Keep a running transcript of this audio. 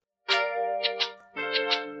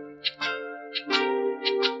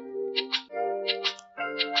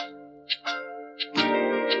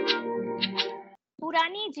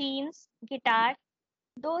jeans, guitar,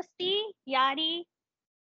 dosti, yari,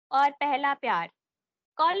 or pehla pyar.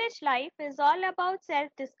 College life is all about self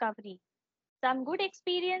discovery, some good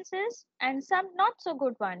experiences and some not so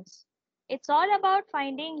good ones. It's all about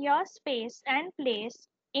finding your space and place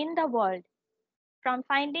in the world, from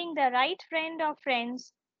finding the right friend or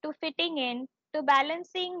friends to fitting in to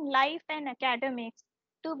balancing life and academics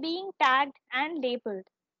to being tagged and labeled.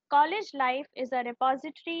 College life is a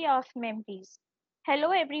repository of memories.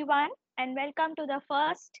 Hello, everyone, and welcome to the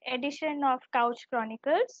first edition of Couch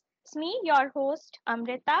Chronicles. It's me, your host,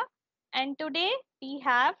 Amrita, and today we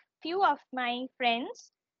have few of my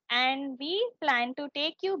friends, and we plan to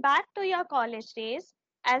take you back to your college days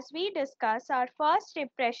as we discuss our first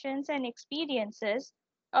impressions and experiences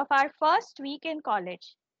of our first week in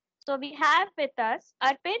college. So we have with us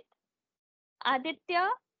Arpit, Aditya,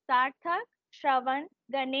 Sarthak, Shravan,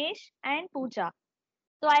 Ganesh, and Pooja.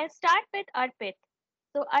 So I'll start with Arpit.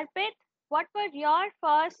 So Arpit, what were your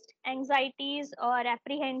first anxieties or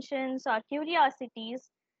apprehensions or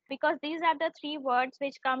curiosities? Because these are the three words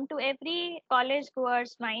which come to every college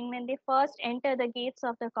goer's mind when they first enter the gates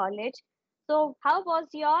of the college. So how was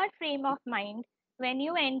your frame of mind when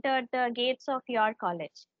you entered the gates of your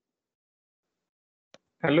college?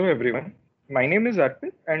 Hello everyone. My name is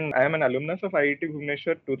Arpit and I am an alumnus of IIT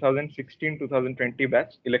Bhubaneswar 2016-2020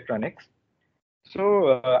 batch Electronics.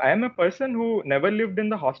 I am a person who never lived in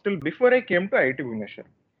the hostel before I came to IIT Bhubaneswar.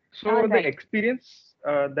 All So the right. experience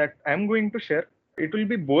that I am going to share, it will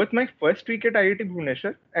be both my first week at IIT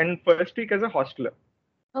Bhubaneswar and first week as a hosteler.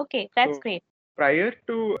 Okay, that's So great. prior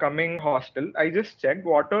to coming hostel, I just checked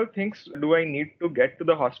what all things do I need to get to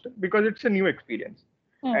the hostel because it's a new experience.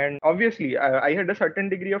 Hmm. And obviously, I had a certain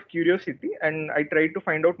degree of curiosity and I tried to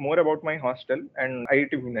find out more about my hostel and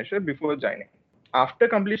IIT Bhubaneswar before joining. After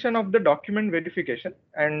completion of the document verification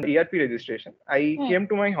and ERP registration, I Hmm. came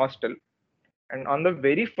to my hostel. And on the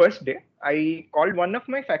very first day, I called one of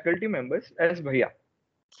my faculty members as Bhaiya.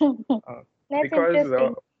 Uh, That's because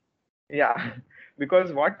interesting. Yeah,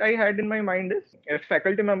 because what I had in my mind is a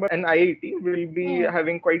faculty member in IIT will be Hmm.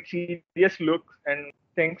 having quite serious looks and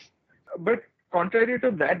things. But contrary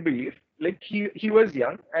to that belief, like he was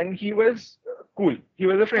young and he was cool. He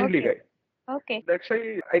was a friendly Okay. guy. Okay. That's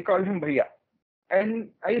why I called him Bhaiya. And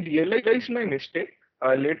I realized my mistake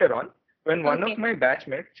later on when one of Okay. my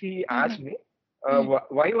batchmates he Mm-hmm. asked me Hmm.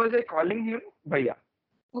 why was I calling him Bhaiya.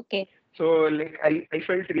 Okay. So like I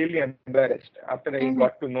felt really embarrassed after I got Mm-hmm.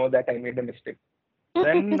 to know that I made a mistake.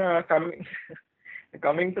 Then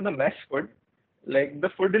coming to the mess food, like the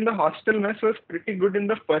food in the hostel mess was pretty good in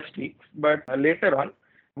the first week, but later on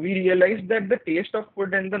we realized that the taste of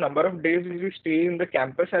food and the number of days we stay in the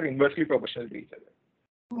campus are inversely proportional to each other.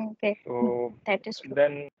 Okay. Hmm. So That is true.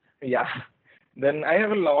 then, yeah, then I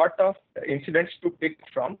have a lot of incidents to pick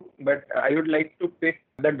from, but I would like to pick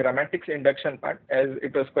the dramatics induction part as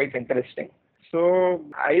it was quite interesting. So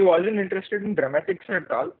I wasn't interested in dramatics at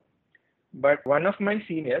all, but one of my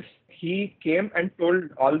seniors, he came and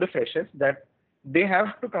told all the freshers that they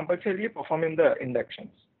have to compulsorily perform in the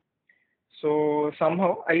inductions. So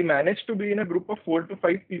somehow I managed to be in a group of 4 to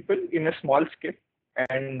 5 people in a small skit,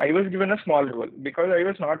 and I was given a small role because I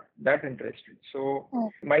was not that interested. So Hmm.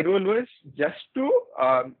 my role was just to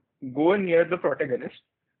go near the protagonist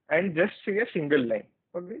and just say a single line.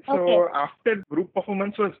 Okay. Okay. So after group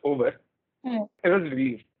performance was over, Hmm. I was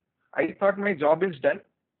relieved. I thought my job is done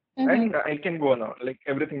Mm-hmm. and I can go now. Like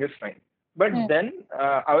everything is fine. But Hmm. then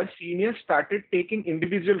our seniors started taking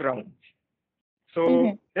individual rounds.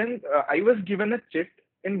 Mm-hmm. So then I was given a chit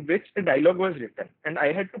in which a dialogue was written, and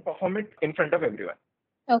I had to perform it in front of everyone.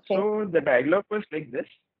 Okay. So the dialogue was like this: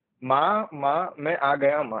 "Ma, ma, मैं आ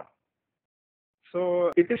गया ma."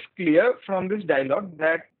 So it is clear from this dialogue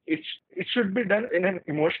that it should be done in an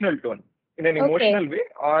emotional tone, in an Okay. emotional way,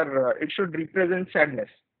 or it should represent sadness.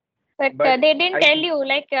 But But they didn't I tell you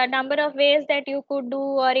like a number of ways that you could do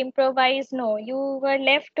or improvise. No, you were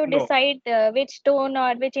left to no, decide which tone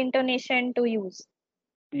or which intonation to use.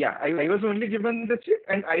 yeah, I was only given the chip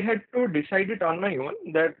and I had to decide it on my own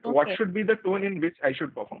that what Okay. should be the tone in which I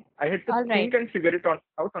should perform. I had to All right. think and figure it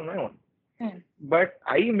out on my own. Hmm. But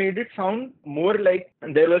I made it sound more like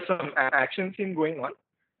there was some action scene going on,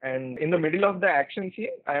 and in the middle of the action scene,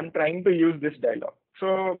 I am trying to use this dialogue.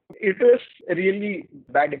 So it was a really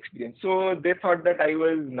bad experience. So they thought that I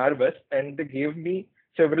was nervous and they gave me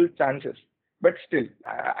several chances. But still,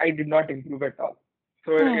 I did not improve at all.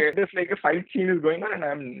 So Hmm. it is like a fight scene is going on and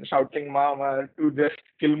I'm shouting mama to just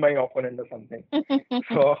kill my opponent or something.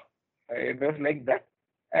 So it was like that.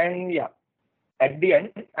 And yeah, at the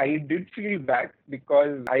end, I did feel bad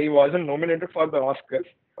because I wasn't nominated for the Oscars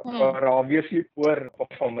for obviously poor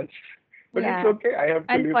performance. But it's Yeah, okay. I have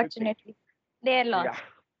to live with it. unfortunately, their Yeah. loss.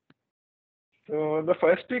 So the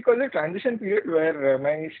first week was a transition period where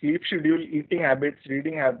my sleep schedule, eating habits,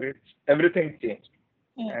 reading habits, everything changed.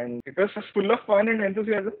 Hmm. And it was full of fun and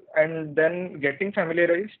enthusiasm. And then getting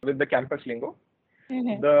familiarized with the campus lingo.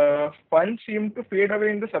 Mhm. The fun seemed to fade away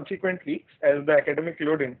in the subsequent weeks as the academic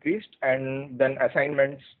load increased, and then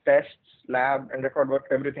assignments, tests, lab, and record work,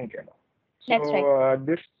 everything came up. That's right. So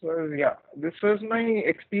this was my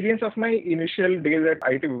experience of my initial days at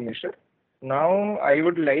IT Bhubaneswar. Now I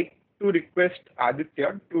would like to request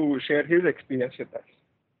Aditya to share his experience with us.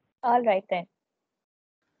 All right then.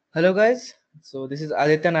 Hello guys, so this is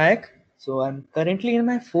Aditya Nayak. So I'm currently in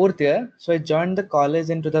my fourth year. So I joined the college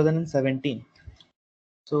in 2017.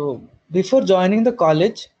 So before joining the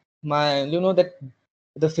college, my that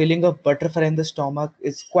the feeling of butterfly in the stomach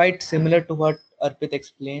is quite similar to what Arpit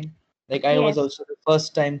explained. Like I was Yes. also the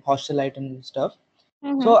first time hostelite and stuff.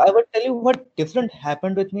 Mm-hmm. So I would tell you what different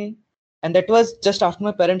happened with me, and that was just after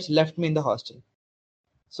my parents left me in the hostel.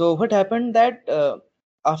 So what happened that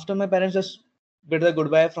after my parents just bid the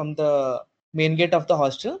goodbye from the main gate of the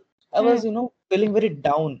hostel, I was feeling very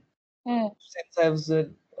down Mm. since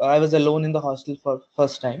I was alone in the hostel for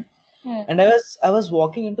first time, Mm. and I was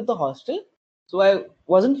walking into the hostel, so I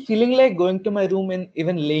wasn't feeling like going to my room and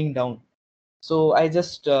even laying down. So I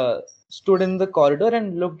just stood in the corridor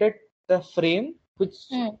and looked at the frame which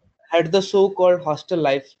Mm. had the so-called hostel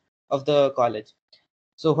life of the college.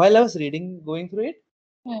 So while I was reading, going through it,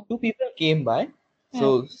 Mm. two people came by, Mm. so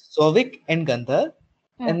Sovik and Gandhar,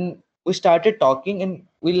 Mm. and we started talking, and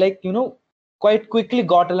we quite quickly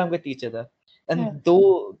got along with each other. Mm. And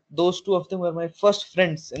though those two of them were my first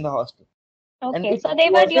friends in the hostel, and Okay, it so they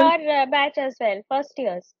were wasn't. your batch as well, first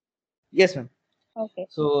years. Yes, ma'am. Okay.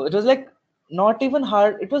 So it was like not even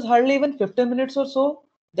hard. It was hardly even 15 minutes or so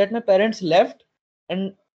that my parents left,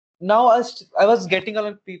 and now I was getting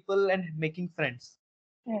along with people and making friends.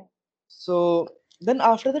 Mm. So then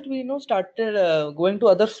after that we started going to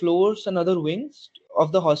other floors and other wings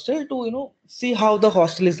of the hostel to see how the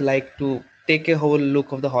hostel is like, to take a whole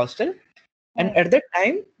look of the hostel. And Mm. at that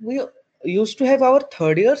time we used to have our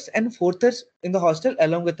third years and fourth years in the hostel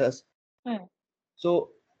along with us. Mm. So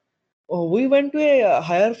we went to a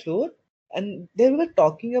higher floor, and they were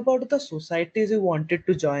talking about the societies we wanted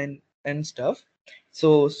to join and stuff.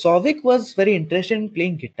 So Sovik was very interested in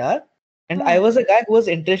playing guitar, and I Mm. was a guy who was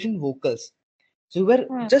interested in vocals. So we were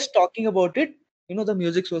Mm. just talking about it, the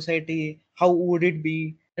music society, how would it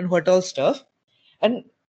be, and what all stuff. And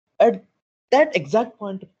at that exact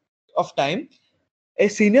point of time, a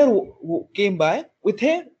senior came by with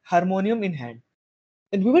a harmonium in hand.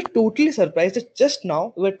 And we were totally surprised that just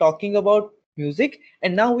now we were talking about music,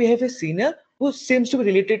 and now we have a senior who seems to be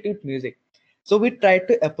related to music. So we tried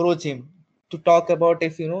to approach him to talk about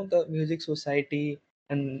if the music society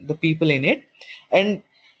and the people in it. And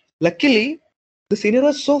luckily, the senior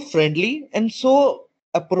was so friendly and so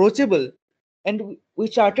approachable, and we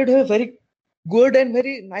started a very good and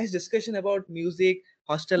very nice discussion about music,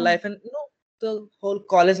 hostel Mm. life, and the whole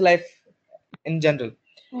college life in general.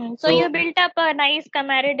 Mm. So So you built up a nice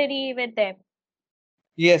camaraderie with them.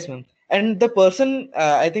 yes, ma'am. And the person,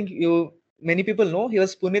 I think many people know, he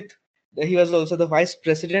was Punit. He was also the vice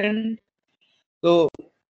president. So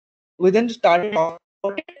we then started talking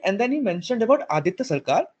about it, and then he mentioned about Aditya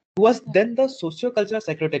Sarkar, who was Mm. then the socio-cultural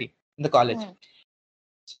secretary in the college. Mm.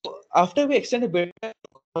 So after we extended a bit of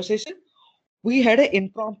conversation, we had an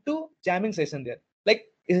impromptu jamming session there. Like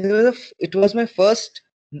it was my first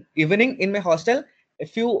evening in my hostel. A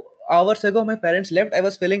few hours ago, my parents left. I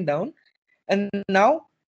was feeling down, and now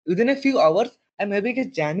within a few hours, I'm having a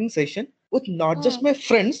jamming session with not just Mm. my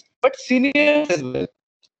friends but seniors as well.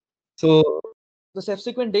 So the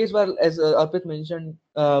subsequent days were, as Arpit mentioned,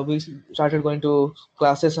 we started going to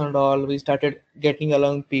classes and all. We started getting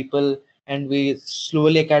along with people, and we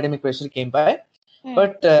slowly academic pressure came by. Mm.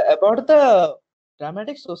 But about the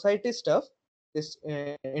dramatic society stuff, this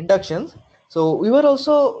inductions. So we were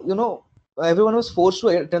also, everyone was forced to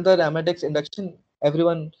attend the dramatics induction.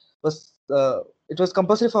 Everyone was. It was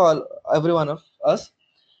compulsory for every one of us.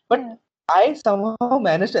 But Mm. I somehow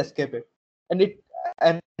managed to escape it,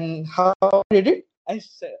 and how I did it? I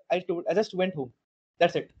just went home.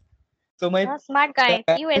 That's it. So my Oh, smart guy.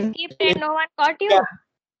 You parents, escaped and no one caught yeah, you.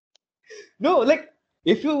 no, like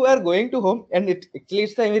if you are going to home and it actually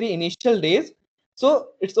it's the very initial days, so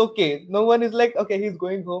it's okay. No one is like, okay, he's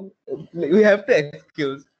going home. We have to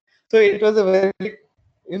excuse. So it was a very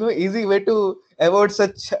easy way to avoid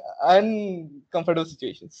such uncomfortable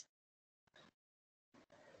situations.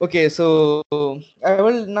 Okay, so I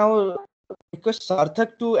will now request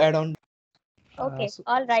Sarthak to add on. Okay, So,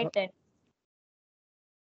 all right then.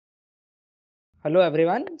 Hello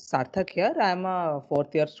everyone, Sarthak here. I am a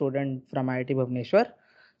fourth year student from IIT Bhubaneswar.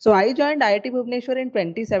 So I joined IIT Bhubaneswar in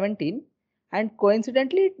 2017 and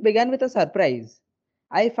coincidentally it began with a surprise.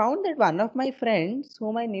 I found that one of my friends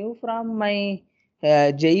whom I knew from my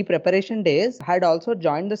JE preparation days had also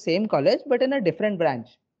joined the same college but in a different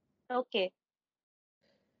branch. Okay.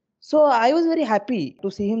 So I was very happy to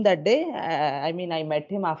see him that day. I mean, I met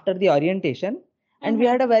him after the orientation and we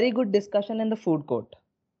Mm-hmm. had a very good discussion in the food court.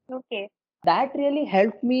 Okay. That really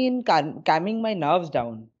helped me in calming my nerves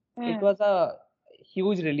down. It Hmm. was a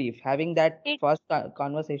huge relief having that Did, first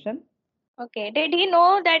conversation. okay. Did he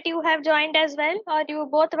know that you have joined as well, or you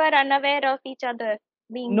both were unaware of each other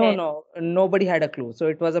being No, there? no, nobody had a clue. So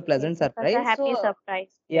it was a Okay. pleasant It was a surprise. happy So,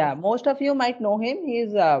 surprise. Yes. yeah, most of you might know him. He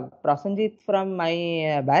is Prasanjit from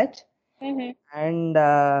my batch. Mm-hmm. And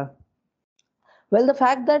well, the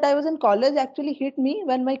fact that I was in college actually hit me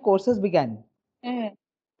when my courses began. Mm-hmm.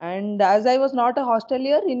 And as I was not a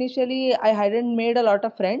hostelier, initially I hadn't made a lot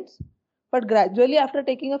of friends. But gradually, after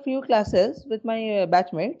taking a few classes with my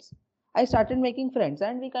batchmates, I started making friends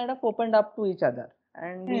and we kind of opened up to each other.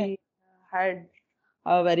 And Hmm. we had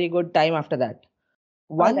a very good time after that.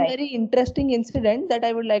 All One right. very interesting incident that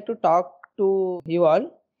I would like to talk to you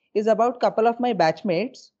all is about couple of my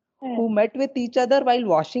batchmates Hmm. who met with each other while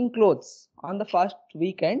washing clothes on the first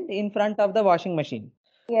weekend in front of the washing machine.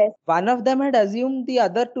 Yes. One of them had assumed the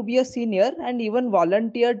other to be a senior and even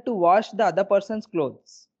volunteered to wash the other person's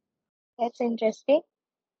clothes. That's interesting.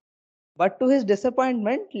 But to his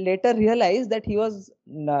disappointment, later realized that he was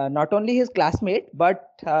not only his classmate but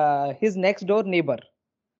his next door neighbor.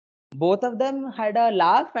 Both of them had a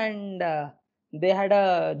laugh and they had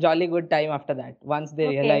a jolly good time after that once they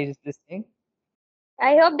Okay. realized this thing.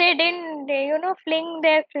 I hope they didn't, fling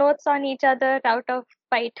their clothes on each other out of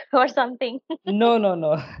spite or something. No, no,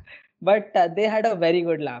 no. But they had a very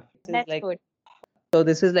good laugh. That's good. So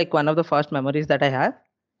this is like one of the first memories that I have.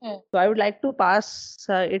 Hmm. So I would like to pass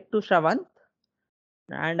it to Shravant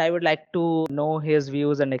and I would like to know his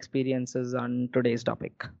views and experiences on today's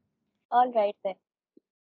topic. All right then.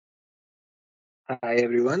 Hi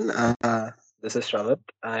everyone, this is Shravat.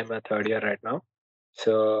 I'm a third year right now.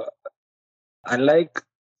 So, unlike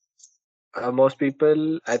most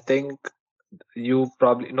people, I think you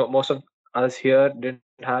probably know most of us here didn't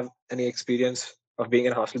have any experience of being in a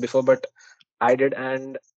hostel before, but I did,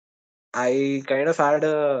 and I kind of had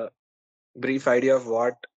a brief idea of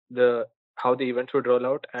the how the events would roll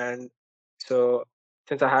out. And so,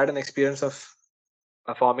 since I had an experience of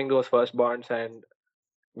forming those first bonds and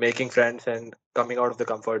making friends and coming out of the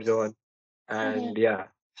comfort zone, Mm-hmm. and yeah,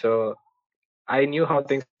 so I knew how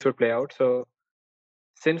things would play out. So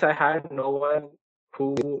since I had no one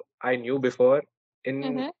who I knew before in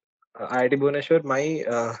Mm-hmm. IIT Bhubaneswar, my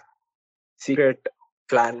secret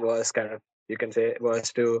plan was kind of, you can say,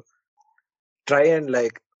 was to try and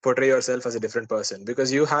like portray yourself as a different person,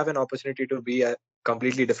 because you have an opportunity to be a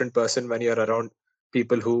completely different person when you're around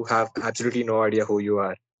people who have absolutely no idea who you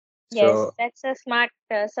are. Yes, So that's a smart,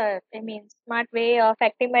 smart way of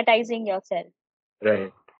acclimatizing yourself.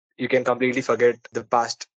 right, you can completely forget the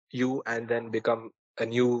past you and then become a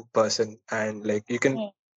new person, and like you can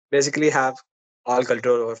Mm. basically have all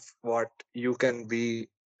control of what you can be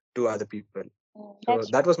to other people. Mm. So That's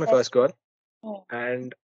that true. was my That's first true. goal. Mm.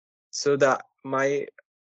 And so the my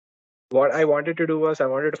what I wanted to do was I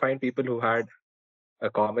wanted to find people who had a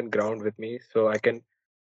common ground with me, so I can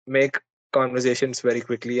make conversations very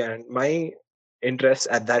quickly. And my interest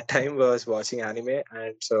at that time was watching anime,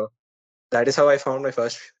 and so that is how I found my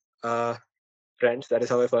first uh, friends. That is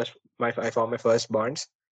how I found my first bonds.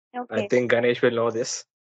 I Okay. think Ganesh will know this.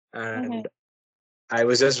 Mm-hmm. And I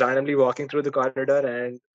was just randomly walking through the corridor,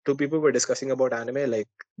 and two people were discussing about anime. Like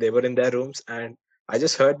they were in their rooms, and I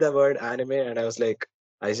just heard the word anime, and I was like,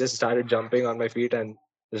 I just started jumping on my feet and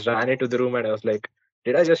just ran into the room, and I was like,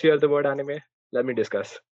 did I just hear the word anime? Let me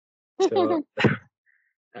discuss. So,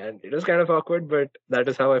 and it was kind of awkward, but that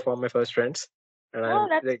is how I formed my first friends. And Oh, I'm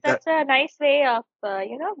that's like that, that's a nice way of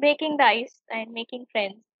breaking the ice and making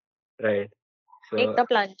friends. right? Take So the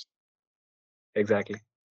plunge. exactly.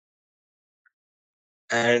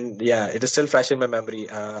 And yeah, it is still fresh in my memory.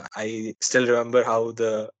 I still remember how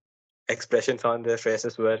the expressions on their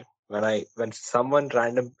faces were when someone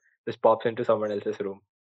random just pops into someone else's room.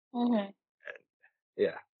 Mm-hmm.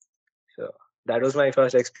 Yeah, so that was my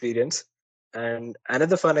first experience. And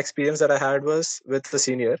another fun experience that I had was with the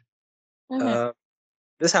senior. Mm-hmm. Uh,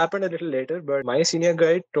 This happened a little later, but my senior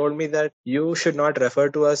guide told me that you should not refer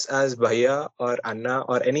to us as Bhaiya or Anna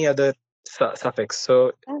or any other suffix.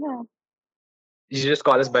 So Mm-hmm. you just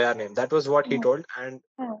call us by our name. That was what he told, and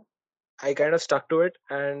Mm-hmm. I kind of stuck to it.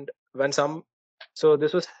 And when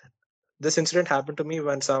this incident happened to me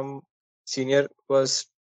when some senior was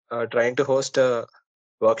trying to host a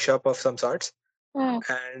workshop of some sorts,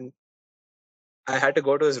 and I had to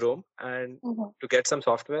go to his room and Mm-hmm. to get some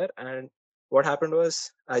software. And what happened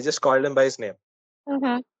was I just called him by his name,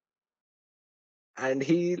 Mm-hmm. and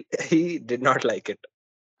he did not like it.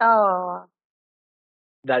 Oh,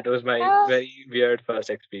 That was my very weird first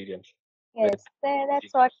experience. yes.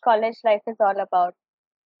 That's what college life is all about.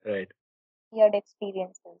 Right. Weird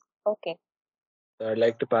experiences. Okay. So I'd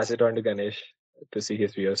like to pass it on to Ganesh to see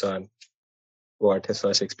his views on what his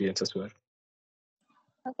first experiences were.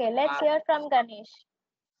 Okay, let's hear from Ganesh.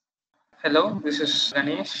 Hello, this is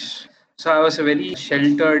Ganesh. So I was a very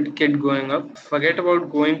sheltered kid growing up. Forget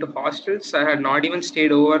about going to hostels. I had not even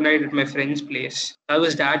stayed overnight at my friend's place. I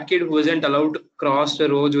was that kid who wasn't allowed to cross the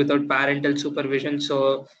roads without parental supervision.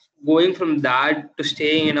 So going from that to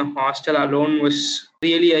staying in a hostel alone was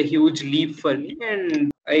really a huge leap for me.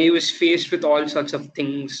 And I was faced with all sorts of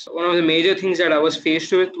things. One of the major things that I was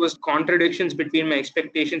faced with was contradictions between my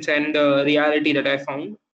expectations and the reality that I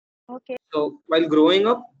found. Okay. So while growing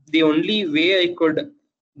up, the only way I could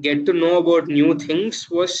get to know about new things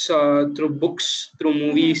was through books, through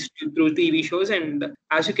movies, through TV shows, and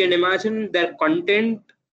as you can imagine, their content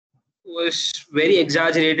was very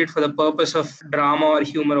exaggerated for the purpose of drama or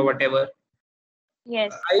humor or whatever.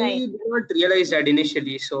 Yes, I right. did not realize that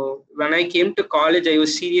initially. So when I came to college, I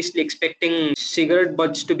was seriously expecting cigarette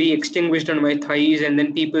butts to be extinguished on my thighs and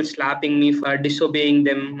then people slapping me for disobeying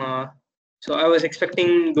them. So I was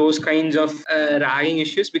expecting those kinds of ragging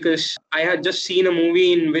issues because I had just seen a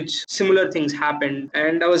movie in which similar things happened,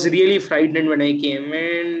 and I was really frightened when I came.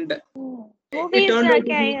 And it Movies turned out to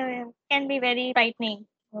be can be very frightening.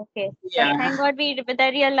 Okay. But yeah. thank God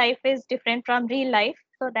the real life is different from real life.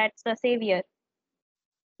 So that's the savior.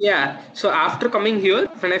 Yeah, so after coming here,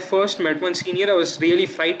 when I first met one senior, I was really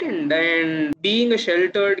frightened. And being a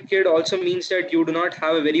sheltered kid also means that you do not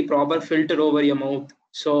have a very proper filter over your mouth.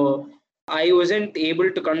 So I wasn't able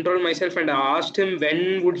to control myself, and I asked him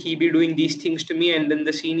when would he be doing these things to me, and then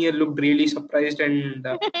the senior looked really surprised, and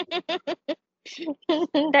That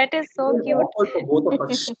is it so was cute. awkward for both of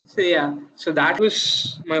us. So yeah, so that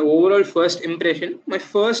was my overall first impression. My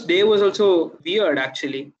first day was also weird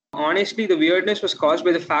actually. Honestly, the weirdness was caused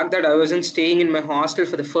by the fact that I wasn't staying in my hostel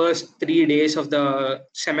for the first 3 days of the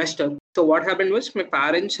semester. So what happened was my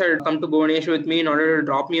parents had come to Bhubaneswar with me in order to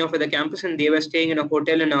drop me off at the campus, and they were staying in a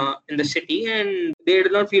hotel in the city, and they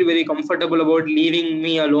did not feel very comfortable about leaving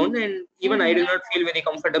me alone, and even I did not feel very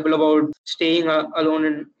comfortable about staying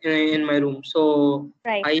alone in my room. So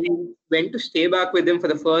Right. I went to stay back with them for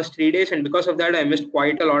the first 3 days, and because of that, I missed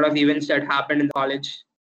quite a lot of events that happened in college.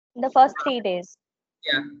 The first 3 days.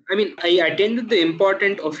 Yeah, I mean, I attended the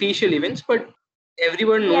important official events, but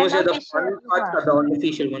everyone The knows that the unofficial, fun parts are the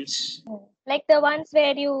unofficial ones. like the ones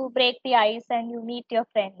where you break the ice and you meet your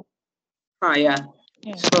friends. Yeah.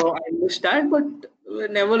 So I missed that, but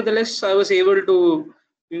nevertheless, I was able to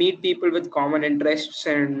meet people with common interests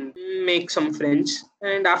and make some friends.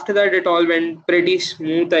 And after that, it all went pretty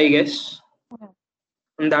smooth, I guess.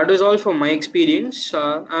 And that is all from my experience.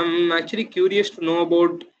 I'm actually curious to know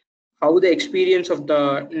about how the experience of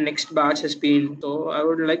the next batch has been. So I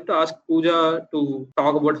would like to ask Pooja to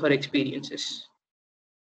talk about her experiences.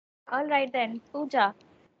 All right then, Pooja.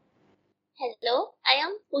 Hello, I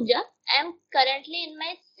am Pooja. I am currently in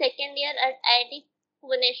my second year at IIT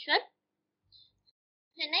Bhubaneswar.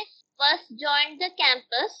 When I first joined the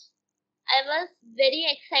campus, I was very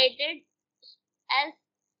excited as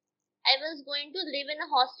I was going to live in a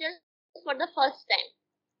hostel for the first time.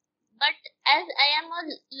 But as I am a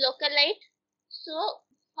localite, so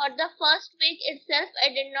for the first week itself, I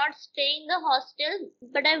did not stay in the hostel,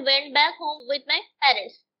 but I went back home with my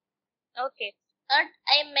parents. Okay. But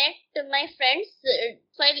I met my friends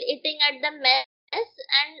while eating at the mess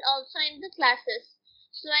and also in the classes.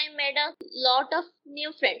 So I made a lot of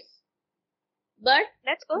new friends. But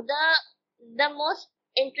That's good. the most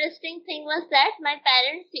interesting thing was that my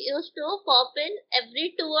parents used to pop in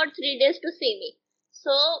every 2 or 3 days to see me.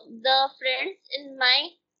 So the friends in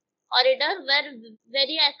my corridor were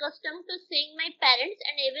very accustomed to seeing my parents,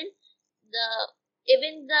 and even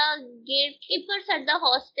the gatekeepers at the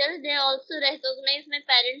hostel, they also recognize my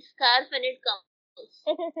parents' car when it comes.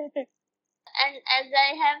 And as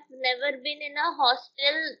I have never been in a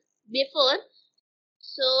hostel before,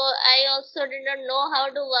 so I also did not know how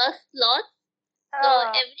to wash clothes. So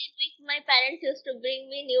Ah, every week my parents used to bring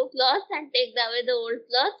me new clothes and take away the old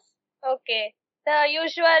clothes. okay. The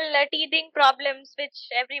usual teething problems which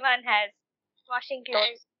everyone has. Washing And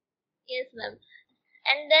clothes. yes, ma'am.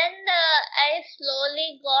 And then I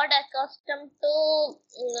slowly got accustomed to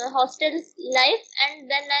hostel life, and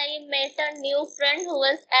then I met a new friend who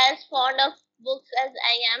was as fond of books as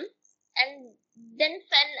I am. And then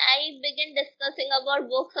when I began discussing about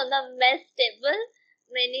books on the mess table,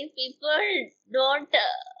 many people don't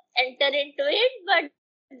enter into it, but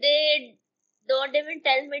they don't even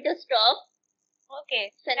tell me to stop.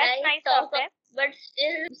 Okay, When that's I nice of talk, them. but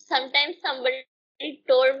still, sometimes somebody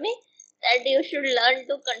told me that you should learn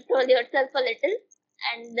to control yourself a little,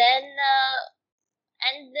 and then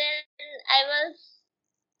I was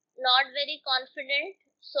not very confident.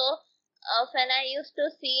 So when I used to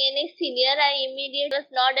see any senior, I immediately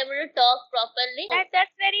was not able to talk properly.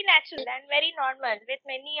 That's very natural and very normal with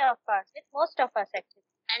many of us, with most of us actually.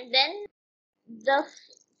 And then the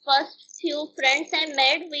first few friends I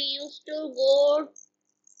met, we used to go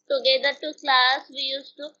together to class. We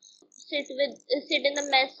used to sit in the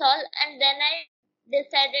mess hall, and then I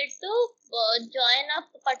decided to join a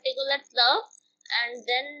particular club. And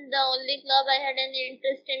then the only club I had any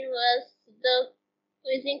interest in was the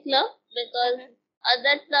quizzing club, because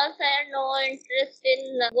other clubs I had no interest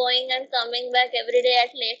in going and coming back every day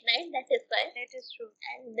at late night. That is why. That is true.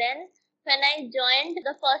 And then when I joined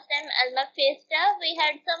the first time Alma Fiesta, we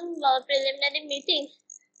had some preliminary meetings.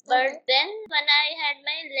 But then when I had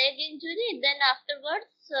my leg injury, then afterwards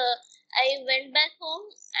I went back home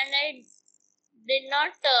and I did not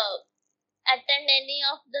attend any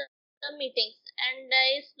of the meetings, and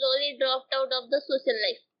I slowly dropped out of the social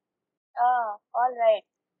life. Ah, all right.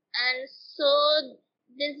 And so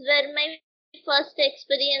these were my first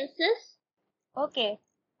experiences. Okay.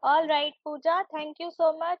 All right, Pooja, thank you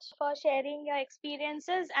so much for sharing your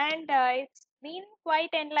experiences. And it's been quite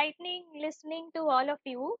enlightening listening to all of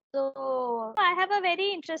you. So, I have a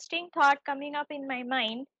very interesting thought coming up in my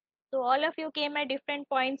mind. So, all of you came at different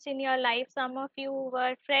points in your life. Some of you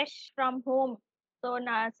were fresh from home. So,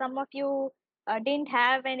 now some of you didn't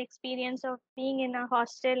have an experience of being in a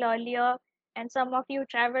hostel earlier, and some of you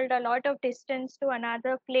traveled a lot of distance to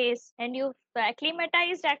another place, and you've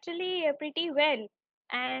acclimatized actually pretty well.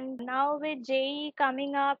 And now with JE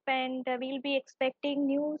coming up, and we'll be expecting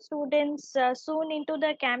new students soon into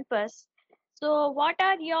the campus. So, what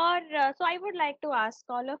are your? So, I would like to ask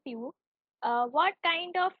all of you, what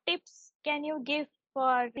kind of tips can you give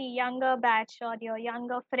for the younger batch or your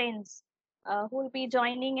younger friends who will be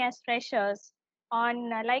joining as freshers on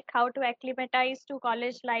like how to acclimatize to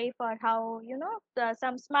college life, or how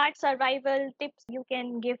some smart survival tips you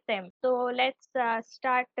can give them? So let's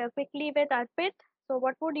start quickly with Arpit. So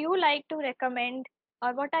what would you like to recommend,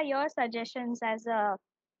 or what are your suggestions as a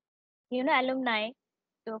alumni,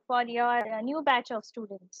 so for your new batch of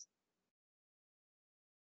students?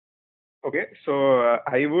 Okay, so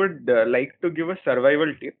I would like to give a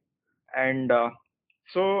survival tip, and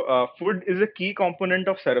food is a key component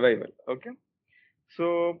of survival. Okay,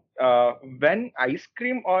 so when ice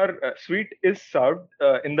cream or sweet is served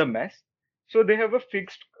in the mess, so they have a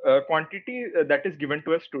fixed quantity that is given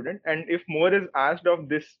to a student, and if more is asked of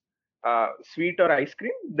this sweet or ice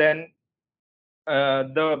cream, then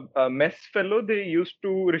the mess fellow, they used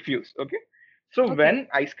to refuse. Okay, so Okay. when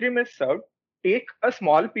ice cream is served, take a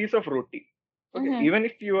small piece of roti. Okay, Mm-hmm. even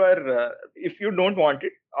if you don't want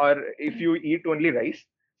it, or if you eat only rice,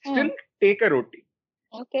 still take a roti.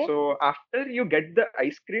 Okay. So after you get the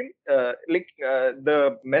ice cream,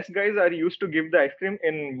 the mess guys are used to give the ice cream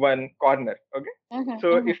in one corner. Okay,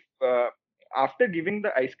 so if after giving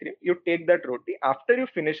the ice cream, you take that roti. After you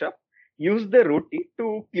finish up, use the roti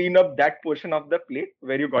to clean up that portion of the plate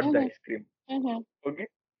where you got the ice cream. Okay,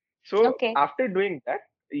 so Okay. after doing that,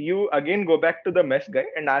 you again go back to the mess guy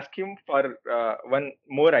and ask him for one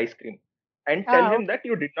more ice cream, and tell him Okay. that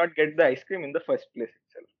you did not get the ice cream in the first place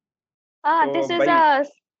itself. This So is by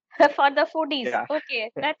for the foodies. yeah,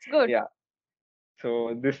 Okay, that's good. yeah.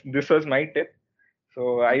 So this was my tip.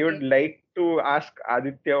 So I would Okay. like to ask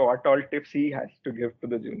Aditya what all tips he has to give to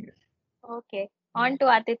the juniors. Okay. On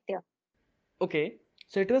to Aditya. Okay,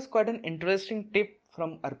 so it was quite an interesting tip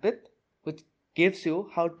from Arpit, which gives you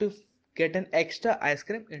how to get an extra ice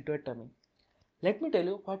cream into a tummy. Let me tell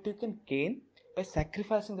you what you can gain by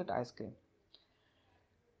sacrificing that ice cream.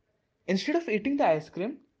 Instead of eating the ice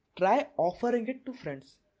cream, try offering it to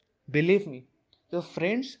friends. Believe me, your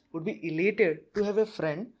friends would be elated to have a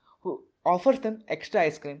friend who offers them extra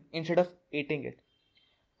ice cream instead of eating it.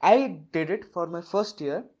 I did it for my first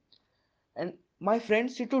year, and my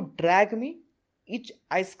friends used to drag me each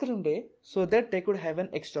ice cream day so that they could have an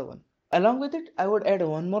extra one. Along with it, I would add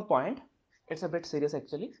one more point. It's a bit serious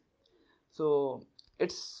actually. So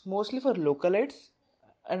it's mostly for localites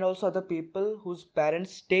and also other people whose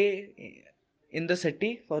parents stay in the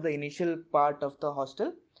city for the initial part of the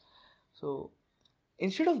hostel. So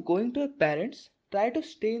instead of going to your parents, try to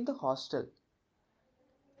stay in the hostel.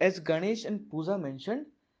 As Ganesh and Pooja mentioned,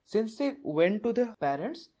 since they went to their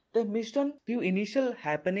parents, they missed on few initial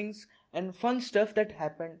happenings and fun stuff that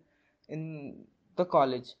happened in the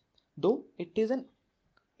college. Though it is an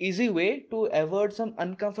easy way to avoid some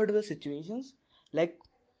uncomfortable situations like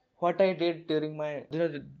what I did during my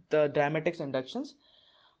the dramatics inductions.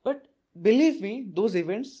 But believe me, those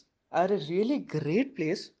events are a really great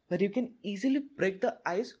place where you can easily break the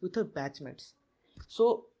ice with your batchmates.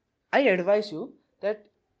 So I advise you that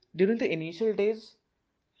during the initial days,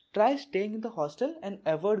 try staying in the hostel and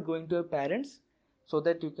avoid going to your parents so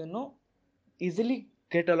that you can easily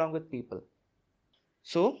get along with people.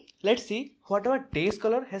 So let's see what our day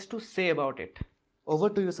scholar has to say about it. Over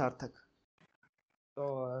to you, Sarthak.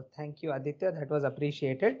 So thank you, Aditya. That was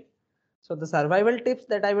appreciated. So the survival tips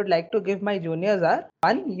that I would like to give my juniors are: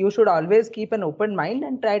 one, you should always keep an open mind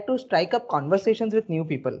and try to strike up conversations with new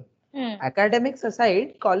people. Academics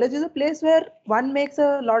aside, college is a place where one makes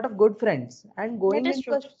a lot of good friends, and going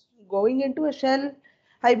into a shell,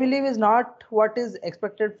 I believe, is not what is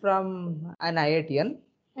expected from an IITian.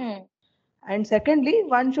 And secondly,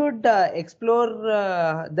 one should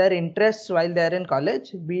explore their interests while they are in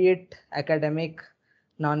college, be it academic,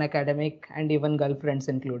 non-academic, and even girlfriends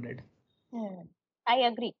included. I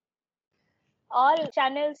agree. All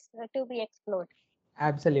channels to be explored.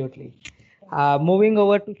 Absolutely. Moving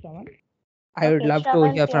over to Shravan, I would love to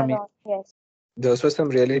Shravan, hear from you. Yes. Those were some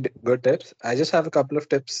really good tips. I just have a couple of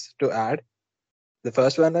tips to add. The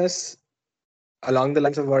first one is along the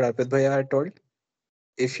lines of what Arpit Bhaiya had told.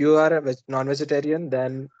 If you are a non-vegetarian,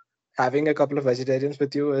 then having a couple of vegetarians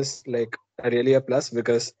with you is like really a plus,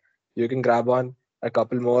 because you can grab on a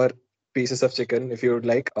couple more pieces of chicken if you would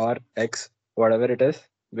like, or eggs, whatever it is,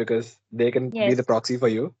 because they can be the proxy for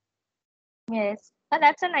you. Yes.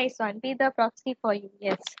 That's a nice one. Be the proxy for you.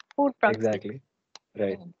 Yes. Food proxy. Exactly.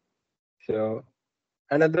 Right. So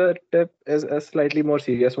another tip is a slightly more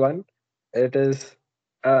serious one. It is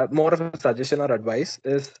more of a suggestion or advice,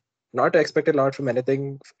 is not to expect a lot from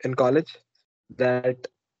anything in college that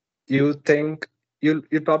you think you'll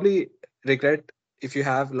probably regret if you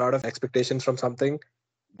have a lot of expectations from something.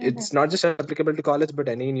 It's not just applicable to college, but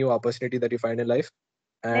any new opportunity that you find in life.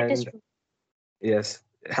 That is And true. yes,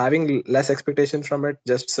 having less expectations from it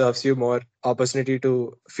just serves you more opportunity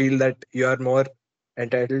to feel that you are more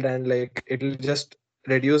entitled, and like it'll just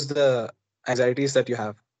reduce the anxieties that you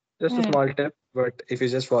have. Just a small tip, but if you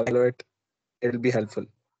just follow it, it'll be helpful.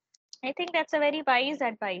 I think that's a very wise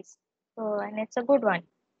advice. So, and it's a good one.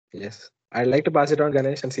 Yes. I'd like to pass it on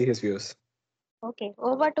Ganesh and see his views. Okay,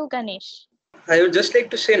 over to Ganesh. I would just like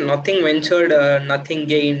to say nothing ventured, nothing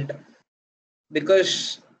gained.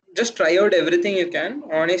 Because just try out everything you can,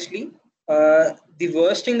 honestly. The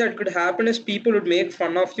worst thing that could happen is people would make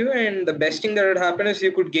fun of you, and the best thing that would happen is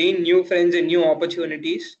you could gain new friends and new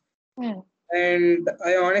opportunities. And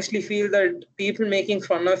I honestly feel that people making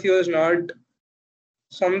fun of you is not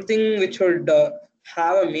something which would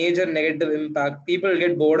have a major negative impact. People will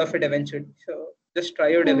get bored of it eventually. So just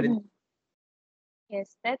try out everything.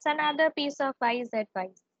 Yes, that's another piece of wise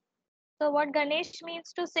advice. So what Ganesh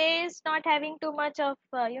means to say is not having too much of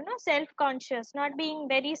self-conscious, not being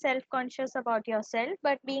very self-conscious about yourself,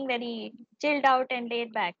 but being very chilled out and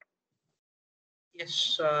laid back.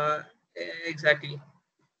 Yes, exactly.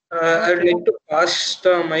 I would like to pass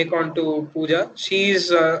the mic on to Pooja.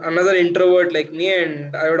 She's another introvert like me,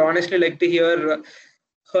 and I would honestly like to hear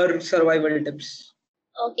her survival tips.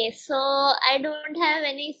 Okay, so I don't have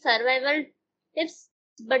any survival tips,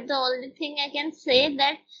 but the only thing I can say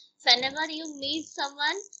that whenever you meet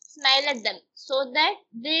someone, smile at them so that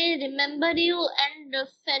they remember you, and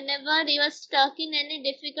whenever you are stuck in any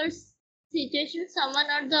difficult situation, someone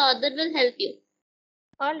or the other will help you.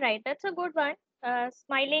 All right, that's a good one.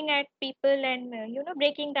 Smiling at people and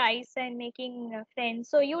breaking the ice and making friends.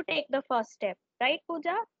 So you take the first step, right,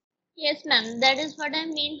 Pooja? Yes, ma'am, that is what I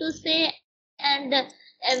mean to say. And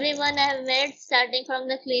everyone I have met, starting from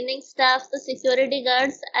the cleaning staff to security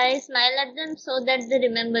guards, I smile at them so that they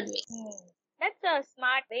remember me. That's a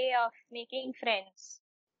smart way of making friends.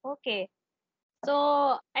 Okay.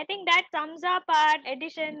 So I think that sums up our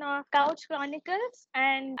edition of Couch Chronicles,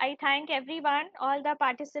 and I thank everyone, all the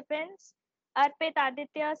participants, Arpit,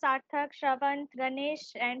 Aditya, Sarthak, Shravan,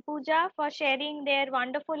 Ganesh, and Pooja for sharing their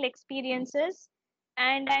wonderful experiences.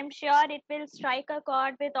 and I'm sure it will strike a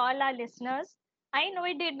chord with all our listeners. I know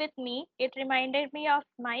it did with me. It reminded me of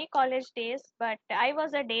my college days, but I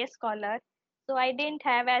was a day scholar, so I didn't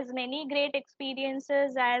have as many great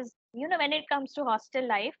experiences as, when it comes to hostel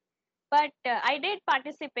life. But I did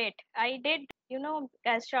participate. I did,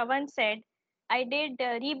 as Shravan said, I did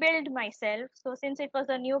rebuild myself. So since it was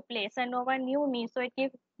a new place and no one knew me, so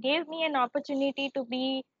it gave me an opportunity to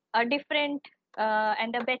be a different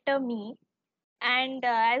and a better me. And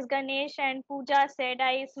as Ganesh and Pooja said,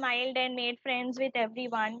 I smiled and made friends with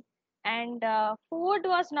everyone. And food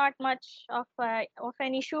was not much of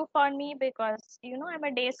an issue for me because I'm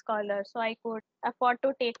a day scholar, so I could afford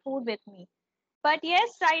to take food with me. But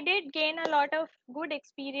yes, I did gain a lot of good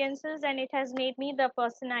experiences, and it has made me the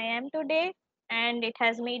person I am today, and it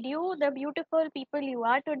has made you the beautiful people you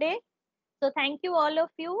are today. So thank you, all of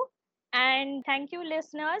you. And thank you,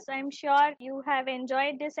 listeners. I'm sure you have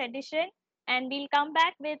enjoyed this edition. And we'll come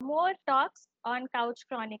back with more talks on Couch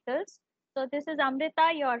Chronicles. So this is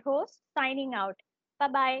Amrita, your host, signing out. Bye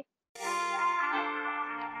bye.